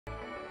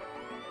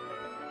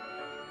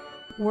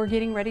We're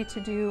getting ready to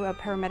do a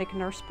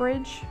Paramedic-Nurse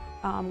Bridge,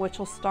 which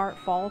will start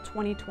fall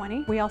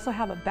 2020. We also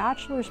have a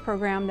bachelor's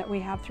program that we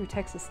have through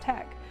Texas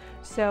Tech.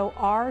 So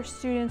our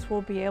students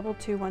will be able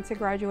to, once they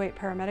graduate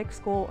paramedic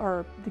school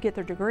or get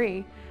their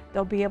degree,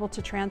 they'll be able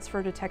to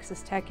transfer to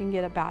Texas Tech and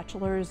get a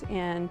bachelor's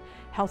in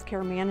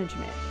healthcare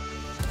management.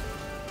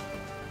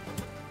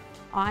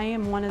 I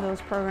am one of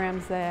those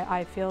programs that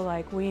I feel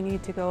like we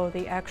need to go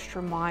the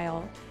extra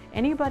mile.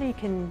 Anybody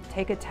can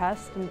take a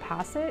test and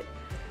pass it.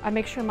 I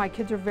make sure my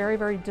kids are very,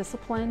 very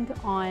disciplined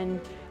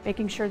on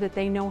making sure that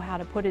they know how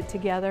to put it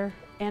together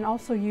and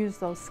also use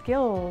those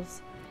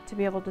skills to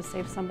be able to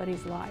save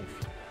somebody's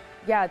life.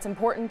 Yeah, it's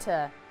important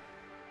to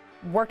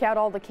work out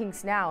all the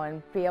kinks now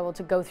and be able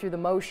to go through the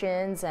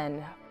motions,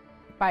 and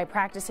by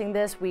practicing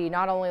this, we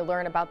not only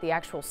learn about the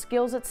actual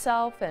skills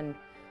itself and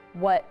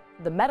what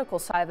the medical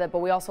side of it, but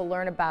we also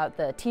learn about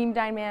the team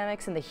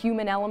dynamics and the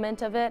human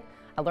element of it.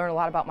 I learn a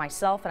lot about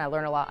myself and I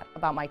learn a lot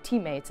about my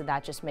teammates, and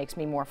that just makes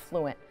me more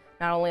fluent,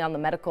 not only on the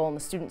medical and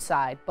the student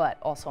side, but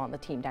also on the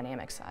team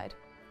dynamic side.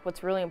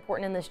 What's really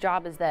important in this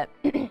job is that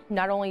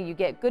not only you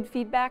get good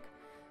feedback,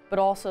 but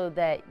also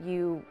that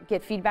you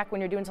get feedback when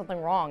you're doing something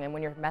wrong and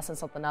when you're messing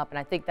something up. And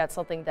I think that's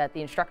something that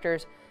the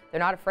instructors, they're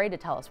not afraid to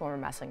tell us when we're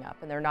messing up,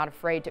 and they're not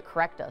afraid to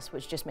correct us,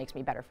 which just makes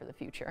me better for the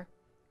future.